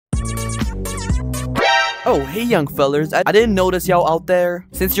Oh, hey young fellers, I didn't notice y'all out there.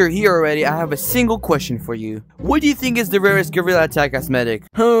 Since you're here already, I have a single question for you. What do you think is the rarest gorilla tag cosmetic?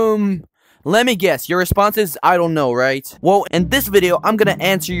 Let me guess, your response is, I don't know, right? Well, in this video, I'm gonna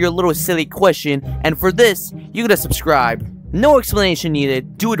answer your little silly question, and for this, you gotta subscribe. No explanation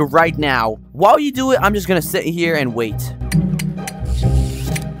needed, do it right now. While you do it, I'm just gonna sit here and wait.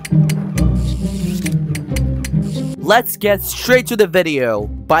 Let's get straight to the video.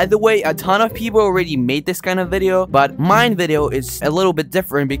 By the way, a ton of people already made this kind of video, but mine video is a little bit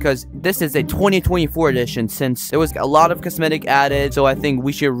different because this is a 2024 edition since there was a lot of cosmetic added, so I think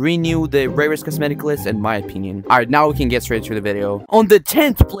we should renew the rarest cosmetic list in my opinion. Alright, now we can get straight to the video. On the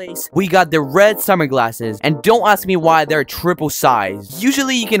 10th place, we got the red summer glasses, and don't ask me why they're triple size.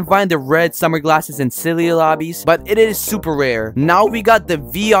 Usually you can find the red summer glasses in silly lobbies, but it is super rare. Now we got the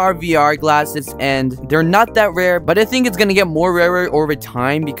VR glasses, and they're not that rare, but I think it's gonna get more rarer over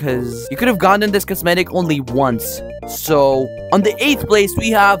time because you could have gotten this cosmetic only once. So, on the 8th place, we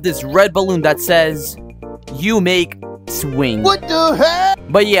have this red balloon that says, "You make swing." What the heck?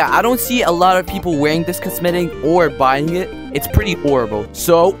 But yeah, I don't see a lot of people wearing this cosmetic or buying it. It's pretty horrible.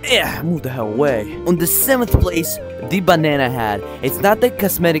 So, yeah, move the hell away. On the 7th place, the banana hat. It's not that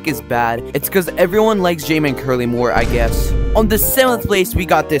cosmetic is bad, it's because everyone likes J-Man Curly more, I guess. On the 7th place, we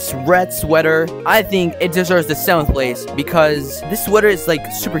got this red sweater. I think it deserves the 7th place because this sweater is like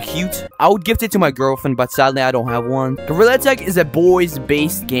super cute. I would gift it to my girlfriend, but sadly I don't have one. Gorilla Tag is a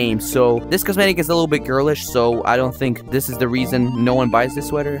boys-based game, so this cosmetic is a little bit girlish, so I don't think this is the reason no one buys this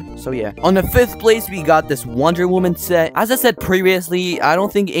sweater. So yeah. On the 5th place, we got this Wonder Woman set. As I said previously, I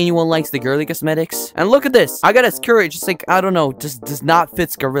don't think anyone likes the girly cosmetics. And look at this. I got a skirt, just like, I don't know, just does not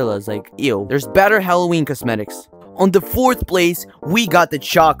fit gorillas. Like, ew. There's better Halloween cosmetics. On the 4th place, we got the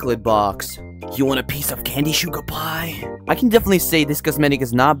chocolate box. You want a piece of candy sugar pie? I can definitely say this cosmetic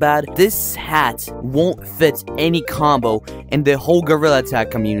is not bad. This hat won't fit any combo in the whole Gorilla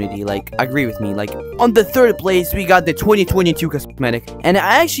Tag community. Like, agree with me. Like, on the 3rd place, we got the 2022 cosmetic. And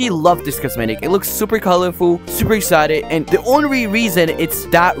I actually love this cosmetic. It looks super colorful, super excited. And the only reason it's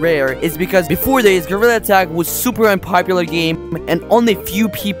that rare is because before this, Gorilla Tag was super unpopular game. And only few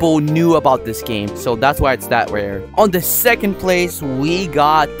people knew about this game. So that's why it's that rare. On the 2nd place, we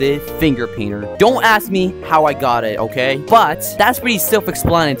got the finger painter. Don't ask me how I got it, okay? But that's pretty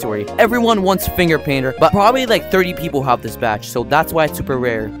self-explanatory. Everyone wants finger painter, but probably like 30 people have this badge, so that's why it's super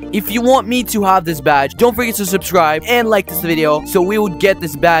rare. If you want me to have this badge, don't forget to subscribe and like this video so we would get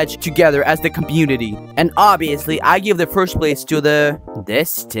this badge together as the community. And obviously, I give the first place to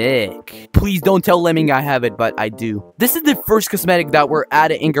this stick. Please don't tell Lemming I have it, but I do. This is the first cosmetic that were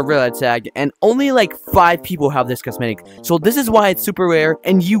added in Gorilla Tag, and only like 5 people have this cosmetic. So this is why it's super rare,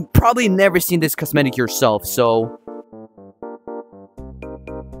 and you probably never seen this cosmetic yourself, so